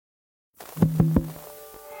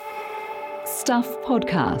Stuff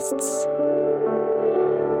Podcasts.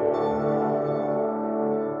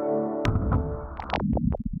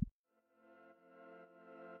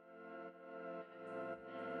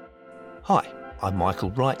 Hi, I'm Michael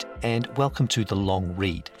Wright, and welcome to The Long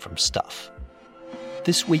Read from Stuff.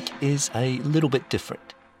 This week is a little bit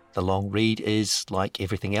different. The Long Read is, like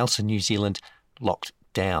everything else in New Zealand, locked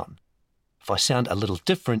down. If I sound a little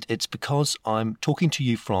different, it's because I'm talking to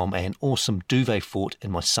you from an awesome duvet fort in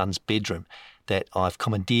my son's bedroom that I've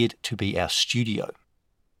commandeered to be our studio.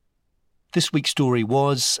 This week's story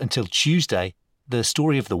was, until Tuesday, the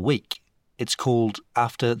story of the week. It's called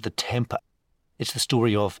After the Tampa. It's the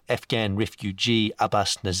story of Afghan refugee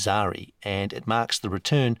Abbas Nazari, and it marks the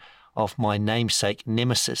return of my namesake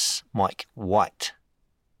nemesis, Mike White.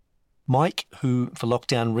 Mike, who for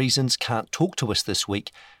lockdown reasons can't talk to us this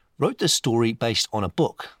week, wrote this story based on a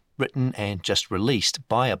book written and just released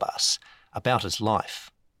by Abbas about his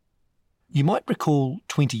life. You might recall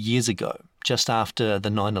 20 years ago, just after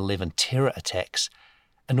the 9/11 terror attacks,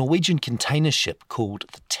 a Norwegian container ship called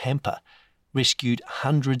the Tampa rescued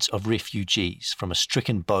hundreds of refugees from a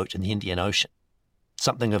stricken boat in the Indian Ocean.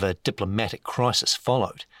 Something of a diplomatic crisis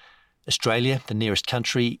followed. Australia, the nearest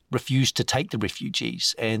country, refused to take the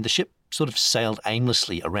refugees, and the ship sort of sailed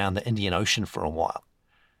aimlessly around the Indian Ocean for a while.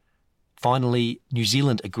 Finally, New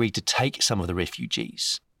Zealand agreed to take some of the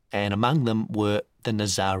refugees, and among them were the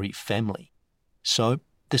Nazari family. So,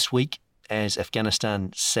 this week, as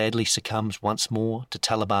Afghanistan sadly succumbs once more to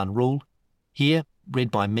Taliban rule, here,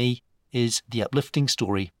 read by me, is the uplifting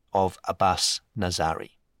story of Abbas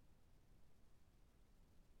Nazari.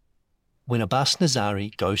 When Abbas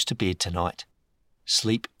Nazari goes to bed tonight,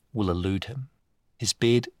 sleep will elude him. His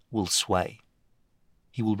bed will sway.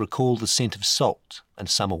 He will recall the scent of salt and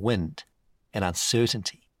summer wind and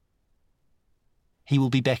uncertainty. He will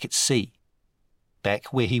be back at sea,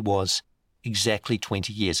 back where he was exactly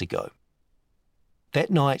 20 years ago. That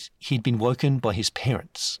night, he'd been woken by his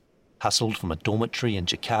parents, hustled from a dormitory in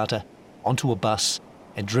Jakarta onto a bus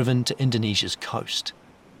and driven to Indonesia's coast.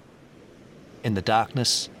 In the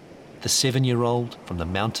darkness, the 7-year-old from the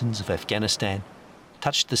mountains of Afghanistan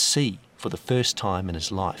touched the sea for the first time in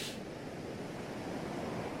his life.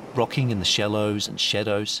 Rocking in the shallows and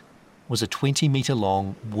shadows was a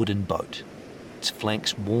 20-metre-long wooden boat, its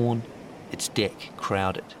flanks worn, its deck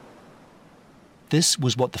crowded. This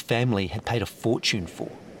was what the family had paid a fortune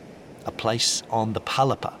for, a place on the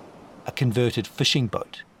Palapa, a converted fishing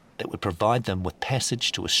boat that would provide them with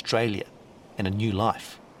passage to Australia and a new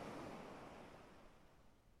life.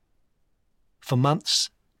 For months,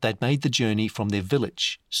 they'd made the journey from their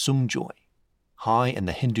village, Sungjoy, high in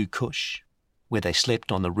the Hindu Kush, where they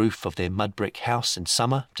slept on the roof of their mud brick house in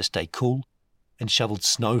summer to stay cool and shoveled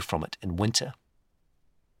snow from it in winter.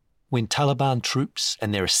 When Taliban troops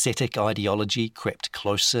and their ascetic ideology crept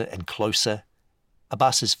closer and closer,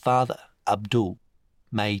 Abbas's father, Abdul,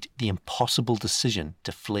 made the impossible decision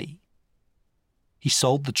to flee. He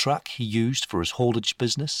sold the truck he used for his haulage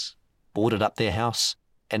business, boarded up their house,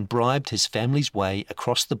 and bribed his family's way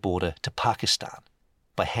across the border to Pakistan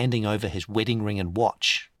by handing over his wedding ring and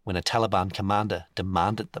watch when a Taliban commander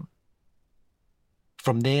demanded them.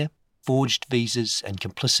 From there, forged visas and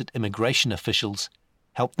complicit immigration officials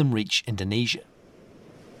helped them reach Indonesia.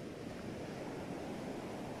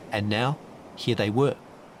 And now, here they were,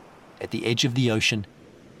 at the edge of the ocean,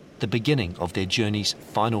 the beginning of their journey's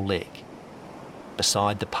final leg,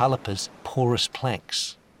 beside the Palapa's porous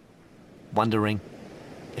planks, wondering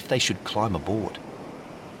if they should climb aboard.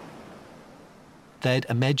 They'd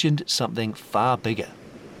imagined something far bigger.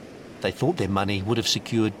 They thought their money would have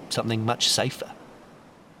secured something much safer.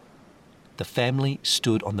 The family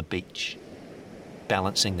stood on the beach,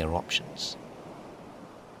 balancing their options.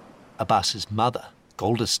 Abbas's mother,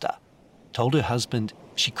 Goldestar, told her husband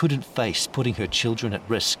she couldn't face putting her children at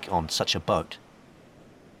risk on such a boat.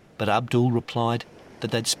 But Abdul replied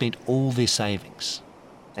that they'd spent all their savings,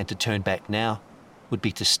 and to turn back now would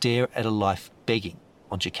be to stare at a life begging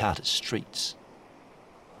on Jakarta's streets.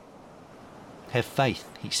 Have faith,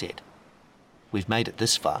 he said. We've made it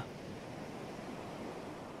this far.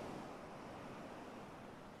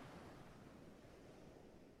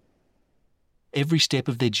 Every step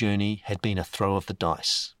of their journey had been a throw of the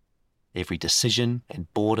dice. Every decision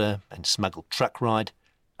and border and smuggled truck ride,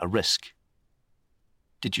 a risk.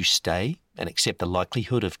 Did you stay and accept the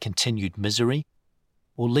likelihood of continued misery,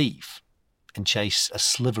 or leave and chase a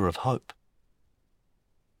sliver of hope?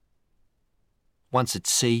 Once at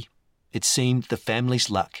sea, it seemed the family's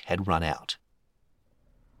luck had run out.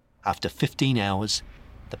 After 15 hours,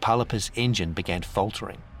 the Palapa's engine began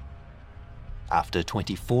faltering. After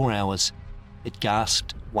 24 hours, it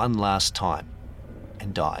gasped one last time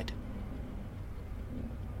and died.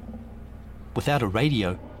 Without a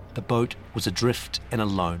radio, the boat was adrift and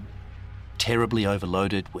alone, terribly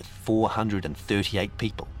overloaded with 438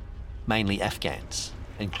 people, mainly Afghans,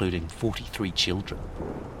 including 43 children.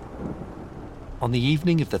 On the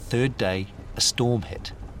evening of the third day, a storm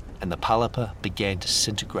hit, and the Palapa began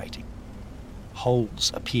disintegrating.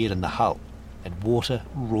 Holes appeared in the hull, and water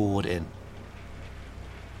roared in.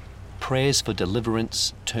 Prayers for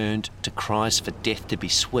deliverance turned to cries for death to be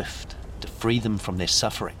swift, to free them from their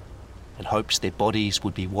suffering, and hopes their bodies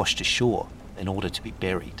would be washed ashore in order to be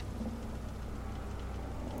buried.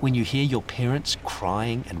 When you hear your parents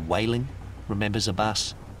crying and wailing, remembers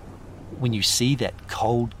Abbas, when you see that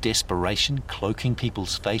cold desperation cloaking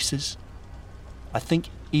people's faces, I think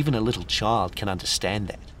even a little child can understand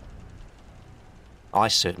that. I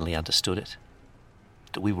certainly understood it,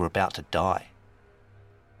 that we were about to die.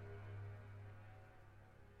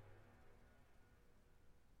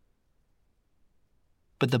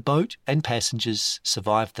 But the boat and passengers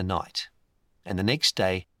survived the night, and the next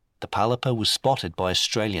day the Palapa was spotted by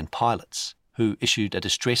Australian pilots who issued a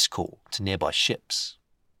distress call to nearby ships.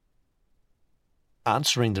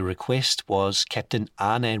 Answering the request was Captain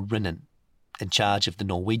Arne Rinnan, in charge of the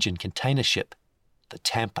Norwegian container ship, the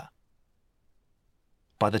Tampa.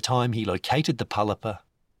 By the time he located the Palapa,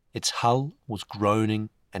 its hull was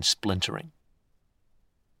groaning and splintering.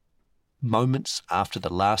 Moments after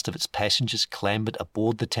the last of its passengers clambered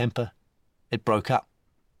aboard the Tampa, it broke up,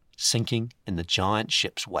 sinking in the giant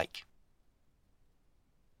ship's wake.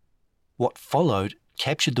 What followed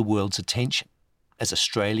captured the world's attention, as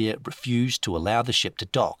Australia refused to allow the ship to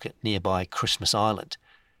dock at nearby Christmas Island,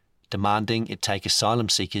 demanding it take asylum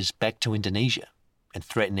seekers back to Indonesia and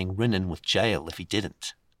threatening Rinnan with jail if he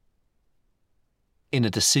didn't. In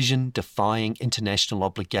a decision defying international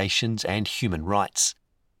obligations and human rights,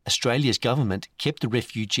 Australia's government kept the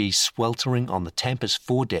refugees sweltering on the Tampa's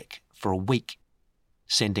foredeck for a week,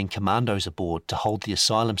 sending commandos aboard to hold the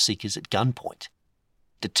asylum seekers at gunpoint,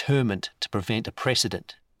 determined to prevent a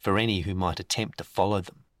precedent for any who might attempt to follow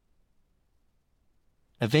them.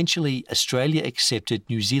 Eventually, Australia accepted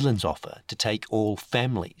New Zealand's offer to take all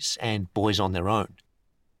families and boys on their own,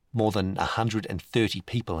 more than 130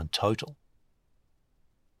 people in total.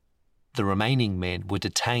 The remaining men were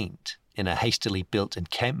detained in a hastily built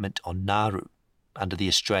encampment on Nauru under the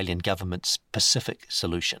Australian government's Pacific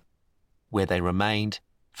solution, where they remained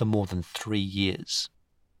for more than 3 years.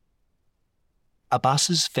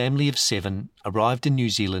 Abbas's family of 7 arrived in New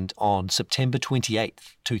Zealand on September 28,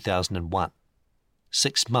 2001,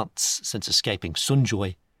 6 months since escaping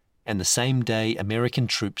Sunjoy, and the same day American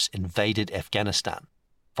troops invaded Afghanistan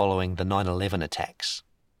following the 9/11 attacks.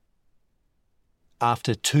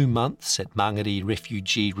 After 2 months at Mangere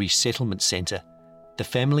Refugee Resettlement Centre, the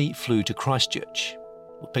family flew to Christchurch,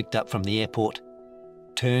 were picked up from the airport,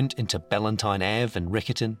 turned into Ballantyne Ave in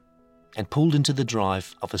Riccarton, and pulled into the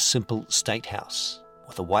drive of a simple state house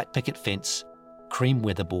with a white picket fence, cream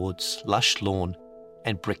weatherboards, lush lawn,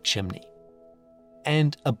 and brick chimney,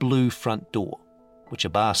 and a blue front door, which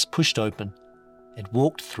Abbas pushed open and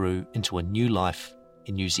walked through into a new life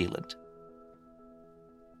in New Zealand.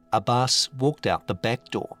 Abbas walked out the back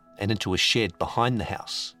door and into a shed behind the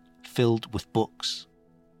house, filled with books.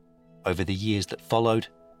 Over the years that followed,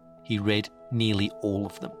 he read nearly all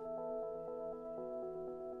of them.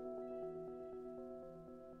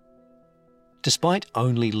 Despite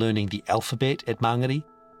only learning the alphabet at Mangere,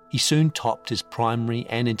 he soon topped his primary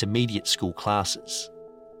and intermediate school classes.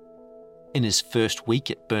 In his first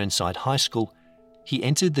week at Burnside High School, he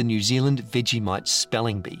entered the New Zealand Vegemite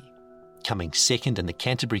Spelling Bee, coming second in the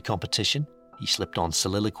Canterbury competition, he slipped on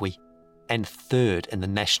soliloquy, and third in the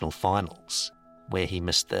national finals, where he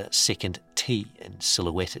missed the second T in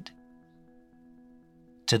silhouetted.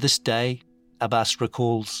 To this day, Abbas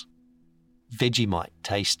recalls, Vegemite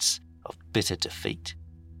tastes of bitter defeat.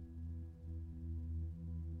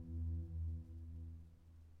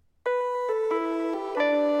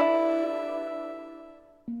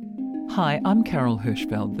 Hi, I'm Carol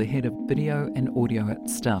Hirschfeld, the head of video and audio at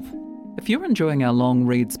Stuff. If you're enjoying our Long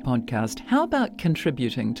Reads podcast, how about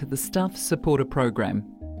contributing to the Stuff supporter program?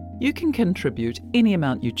 You can contribute any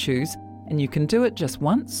amount you choose, and you can do it just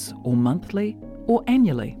once, or monthly, or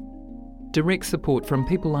annually. Direct support from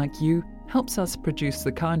people like you helps us produce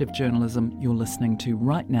the kind of journalism you're listening to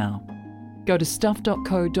right now. Go to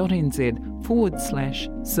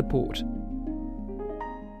stuff.co.nz/support.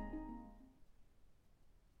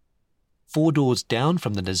 4 doors down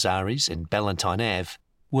from the Nazaris in Ballantyne Ave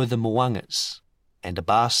were the Moangas, and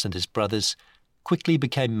Abbas and his brothers quickly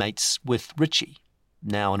became mates with Richie,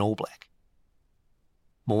 now an All Black.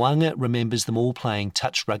 Moanga remembers them all playing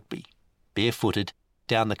touch rugby, barefooted,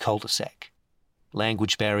 down the cul-de-sac.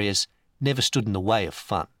 Language barriers never stood in the way of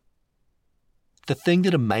fun. The thing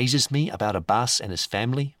that amazes me about Abbas and his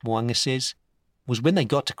family, Moanga says, was when they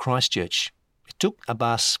got to Christchurch, it took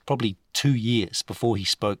Abbas probably 2 years before he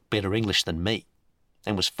spoke better English than me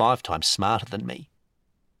and was 5 times smarter than me.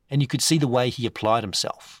 And you could see the way he applied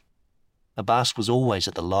himself. Abbas was always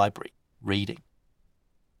at the library, reading.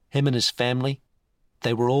 Him and his family,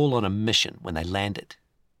 they were all on a mission when they landed.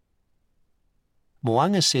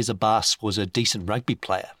 Moanga says Abbas was a decent rugby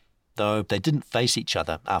player, though they didn't face each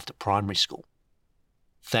other after primary school.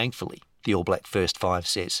 Thankfully, the All Black First Five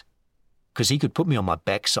says, because he could put me on my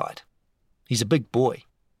backside. He's a big boy.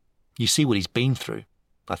 You see what he's been through.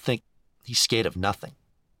 I think he's scared of nothing.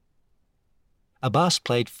 Abbas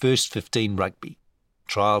played first 15 rugby,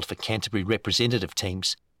 trialled for Canterbury representative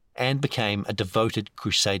teams, and became a devoted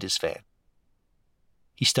Crusaders fan.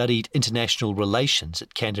 He studied international relations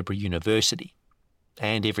at Canterbury University,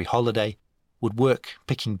 and every holiday would work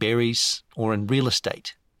picking berries or in real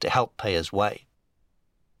estate to help pay his way.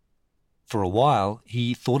 For a while,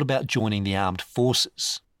 he thought about joining the armed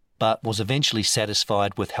forces, but was eventually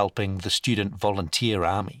satisfied with helping the student volunteer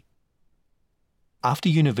army. After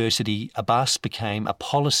university, Abbas became a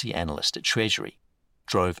policy analyst at Treasury,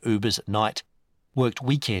 drove Ubers at night, worked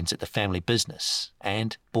weekends at the family business,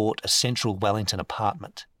 and bought a central Wellington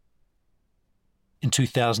apartment. In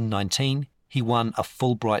 2019, he won a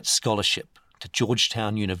Fulbright scholarship to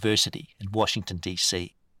Georgetown University in Washington,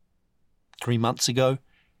 D.C. 3 months ago,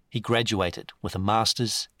 he graduated with a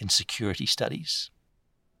master's in security studies.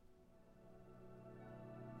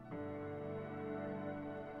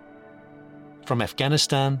 From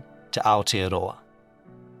Afghanistan to Aotearoa,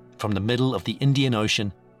 from the middle of the Indian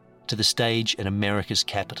Ocean to the stage in America's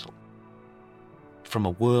capital. From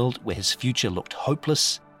a world where his future looked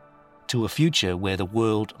hopeless to a future where the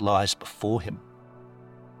world lies before him.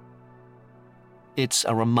 It's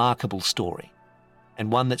a remarkable story,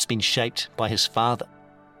 and one that's been shaped by his father,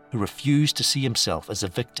 who refused to see himself as a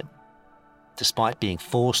victim, despite being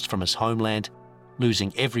forced from his homeland,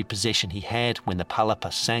 losing every possession he had when the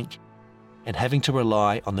Palapa sank, and having to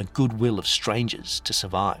rely on the goodwill of strangers to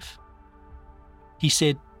survive. He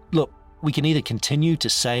said, "Look, we can either continue to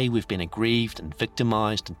say we've been aggrieved and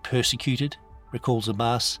victimised and persecuted," recalls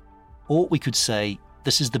Abbas, "or we could say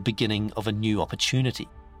this is the beginning of a new opportunity,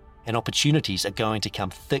 and opportunities are going to come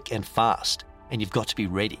thick and fast, and you've got to be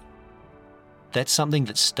ready." That's something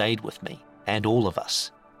that stayed with me, and all of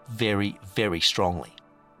us, very, very strongly.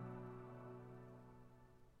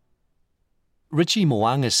 Richie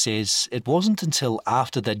Moanga says it wasn't until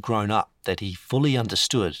after they'd grown up that he fully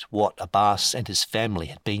understood what Abbas and his family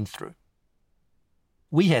had been through.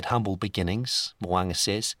 "We had humble beginnings," Moanga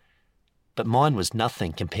says, "but mine was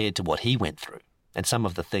nothing compared to what he went through and some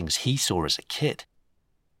of the things he saw as a kid.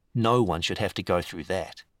 No one should have to go through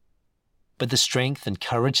that. But the strength and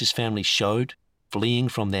courage his family showed, fleeing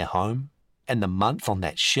from their home, and the month on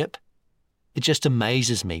that ship, it just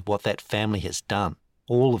amazes me what that family has done,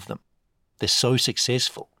 all of them. They're so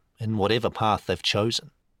successful in whatever path they've chosen."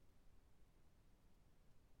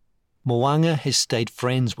 Moanga has stayed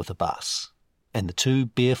friends with Abbas, and the 2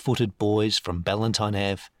 barefooted boys from Ballantyne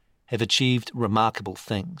Ave have achieved remarkable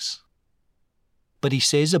things. But he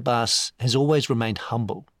says Abbas has always remained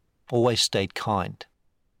humble, always stayed kind.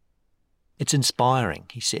 "It's inspiring,"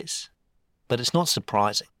 he says, "but it's not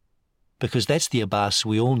surprising, because that's the Abbas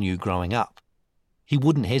we all knew growing up. He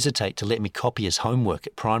wouldn't hesitate to let me copy his homework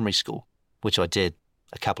at primary school, which I did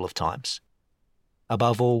a couple of times.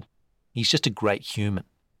 Above all, he's just a great human.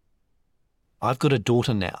 I've got a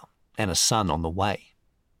daughter now and a son on the way,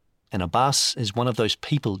 and Abbas is one of those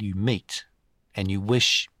people you meet and you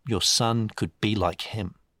wish your son could be like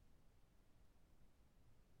him."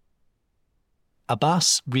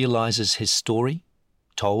 Abbas realises his story,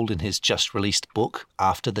 told in his just-released book,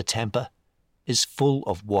 After the Tampa, is full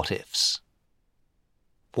of what-ifs.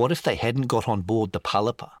 What if they hadn't got on board the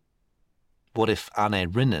Palapa? What if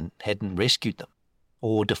Ane Rinin hadn't rescued them,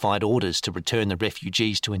 or defied orders to return the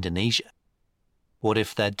refugees to Indonesia? What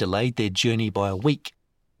if they'd delayed their journey by a week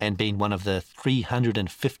and been one of the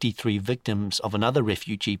 353 victims of another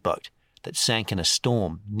refugee boat that sank in a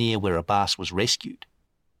storm near where Abbas was rescued?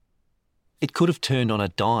 It could have turned on a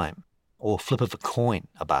dime or flip of a coin,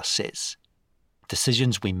 Abbas says.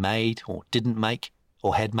 Decisions we made or didn't make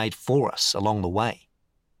or had made for us along the way.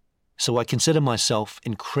 So I consider myself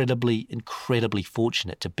incredibly, incredibly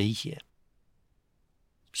fortunate to be here.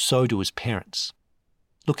 So do his parents.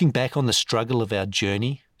 Looking back on the struggle of our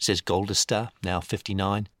journey, says Goldestar, now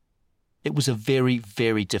 59, it was a very,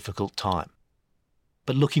 very difficult time.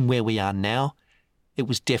 But looking where we are now, it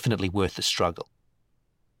was definitely worth the struggle.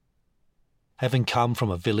 Having come from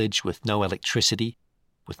a village with no electricity,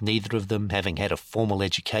 with neither of them having had a formal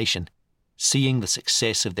education, seeing the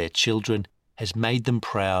success of their children has made them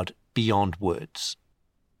proud beyond words.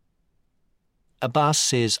 Abbas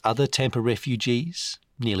says other Tampa refugees,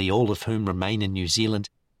 nearly all of whom remain in New Zealand,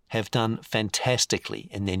 have done fantastically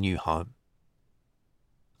in their new home.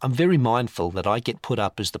 I'm very mindful that I get put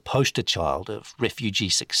up as the poster child of refugee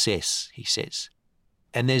success, he says.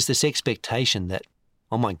 And there's this expectation that,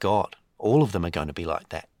 oh my God, all of them are going to be like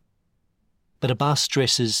that. But Abbas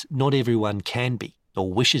stresses not everyone can be,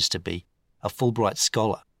 or wishes to be, a Fulbright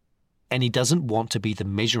scholar, and he doesn't want to be the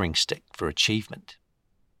measuring stick for achievement.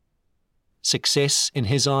 Success, in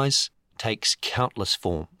his eyes, takes countless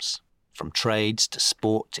forms, from trades to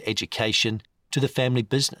sport to education to the family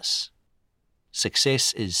business.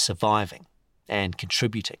 Success is surviving and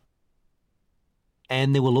contributing.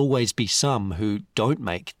 And there will always be some who don't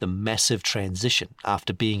make the massive transition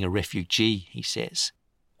after being a refugee, he says,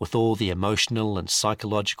 with all the emotional and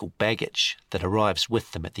psychological baggage that arrives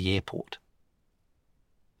with them at the airport.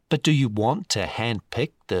 But do you want to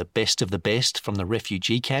handpick the best of the best from the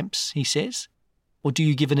refugee camps, he says? Or do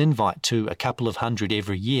you give an invite to a couple of hundred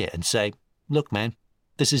every year and say, look man,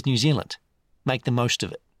 this is New Zealand, make the most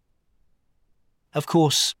of it? Of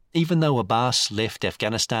course, even though Abbas left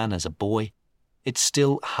Afghanistan as a boy, it's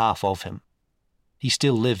still half of him. He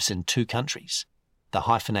still lives in two countries, the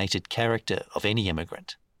hyphenated character of any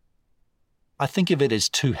immigrant. I think of it as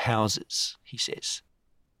two houses, he says,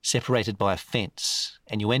 separated by a fence,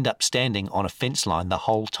 and you end up standing on a fence line the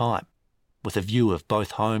whole time, with a view of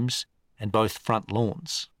both homes and both front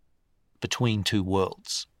lawns, between two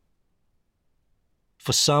worlds.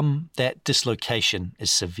 For some, that dislocation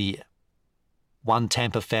is severe. One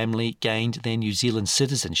Tampa family gained their New Zealand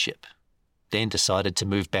citizenship, then decided to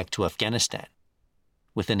move back to Afghanistan.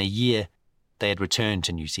 Within a year, they had returned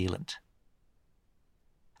to New Zealand.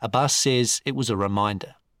 Abbas says it was a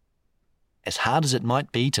reminder. As hard as it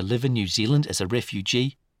might be to live in New Zealand as a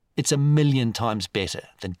refugee, it's 1,000,000 times better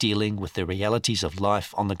than dealing with the realities of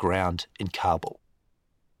life on the ground in Kabul.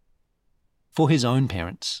 For his own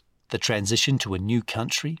parents, the transition to a new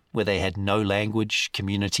country where they had no language,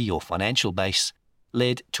 community or financial base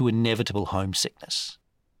led to inevitable homesickness.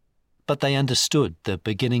 But they understood the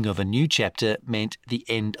beginning of a new chapter meant the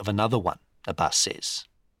end of another one, Abbas says.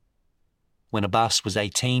 When Abbas was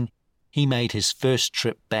 18, he made his first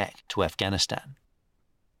trip back to Afghanistan.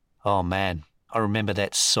 Oh man, I remember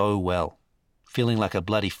that so well, feeling like a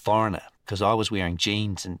bloody foreigner because I was wearing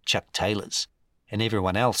jeans and Chuck Taylors, and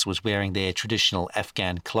everyone else was wearing their traditional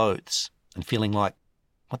Afghan clothes, and feeling like,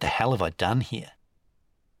 what the hell have I done here?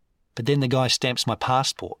 But then the guy stamps my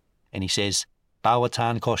passport, and he says,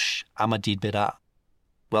 Bawatan Kosh Amadid Bera,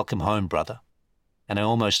 welcome home, brother, and I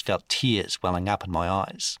almost felt tears welling up in my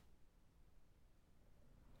eyes.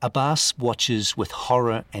 Abbas watches with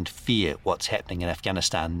horror and fear what's happening in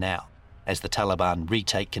Afghanistan now, as the Taliban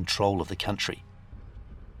retake control of the country.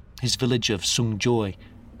 His village of Sungjoy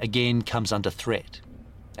again comes under threat,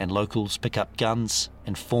 and locals pick up guns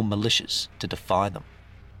and form militias to defy them.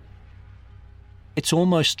 It's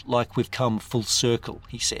almost like we've come full circle,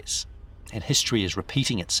 he says, and history is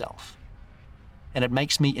repeating itself. And it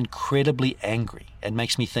makes me incredibly angry and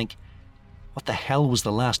makes me think, what the hell was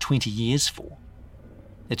the last 20 years for?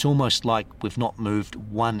 It's almost like we've not moved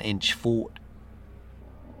 1 inch forward.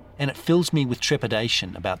 And it fills me with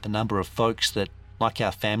trepidation about the number of folks that, like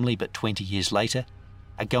our family but 20 years later,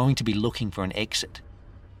 are going to be looking for an exit.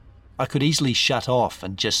 I could easily shut off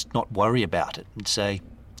and just not worry about it and say,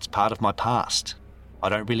 it's part of my past. I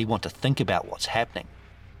don't really want to think about what's happening.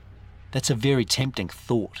 That's a very tempting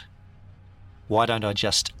thought. Why don't I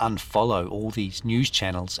just unfollow all these news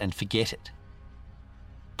channels and forget it?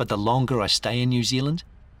 But the longer I stay in New Zealand,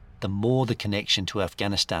 the more the connection to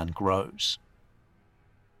Afghanistan grows.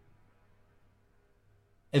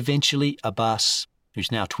 Eventually, Abbas,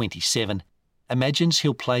 who's now 27, imagines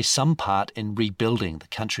he'll play some part in rebuilding the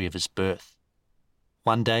country of his birth.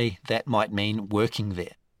 One day, that might mean working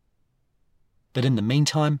there. But in the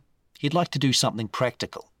meantime, he'd like to do something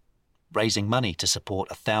practical, raising money to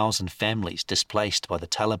support 1,000 families displaced by the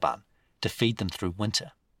Taliban to feed them through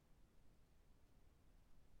winter.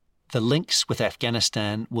 The links with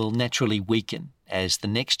Afghanistan will naturally weaken as the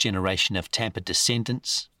next generation of Tampa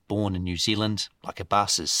descendants, born in New Zealand, like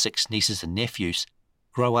Abbas's 6 nieces and nephews,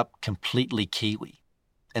 grow up completely Kiwi,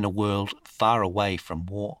 in a world far away from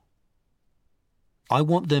war. I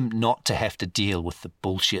want them not to have to deal with the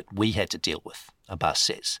bullshit we had to deal with, Abbas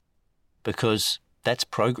says, because that's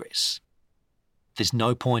progress. There's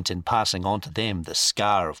no point in passing on to them the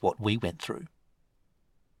scar of what we went through.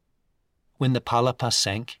 When the Palapa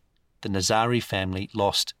sank, the Nazari family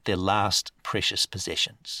lost their last precious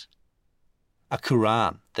possessions. A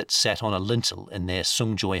Quran that sat on a lintel in their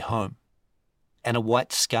Sungjoy home, and a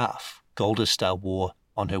white scarf Goldestar wore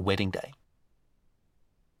on her wedding day.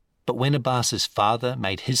 But when Abbas's father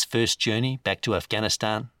made his first journey back to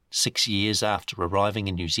Afghanistan 6 years after arriving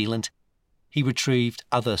in New Zealand, he retrieved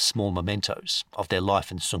other small mementos of their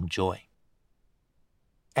life in Sungjoy.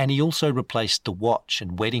 And he also replaced the watch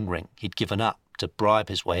and wedding ring he'd given up to bribe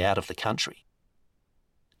his way out of the country.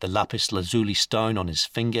 The lapis lazuli stone on his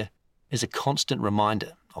finger is a constant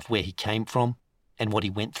reminder of where he came from and what he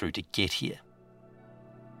went through to get here.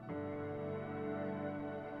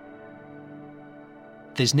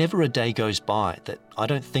 There's never a day goes by that I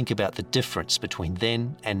don't think about the difference between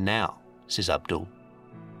then and now, says Abdul.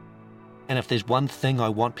 And if there's one thing I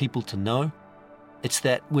want people to know, it's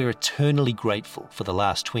that we're eternally grateful for the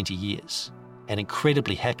last 20 years and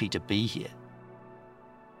incredibly happy to be here.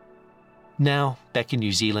 Now, back in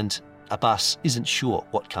New Zealand, Abbas isn't sure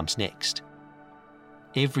what comes next.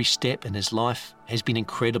 Every step in his life has been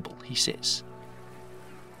incredible, he says.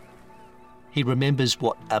 He remembers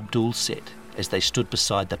what Abdul said as they stood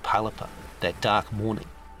beside the Palapa that dark morning,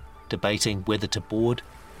 debating whether to board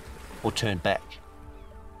or turn back.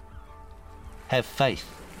 Have faith,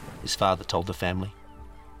 his father told the family.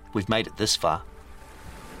 We've made it this far.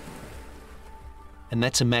 And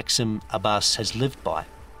that's a maxim Abbas has lived by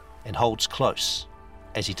and holds close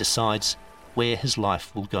as he decides where his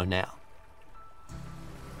life will go now.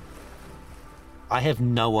 I have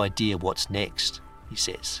no idea what's next, he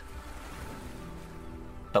says.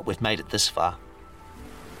 But we've made it this far.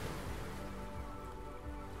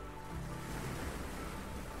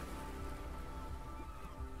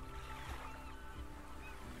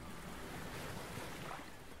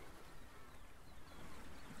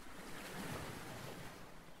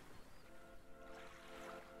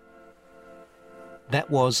 That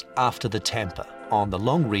was After the Tampa on the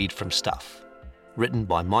long read from Stuff, written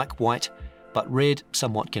by Mike White, but read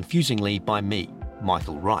somewhat confusingly by me,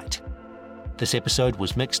 Michael Wright. This episode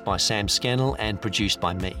was mixed by Sam Scannell and produced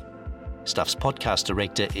by me. Stuff's podcast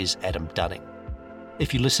director is Adam Dudding.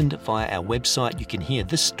 If you listened via our website, you can hear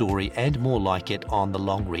this story and more like it on the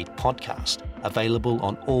Long Read podcast, available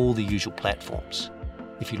on all the usual platforms.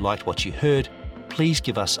 If you liked what you heard, please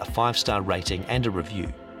give us a 5-star rating and a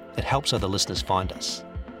review. It helps other listeners find us.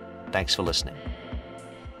 Thanks for listening.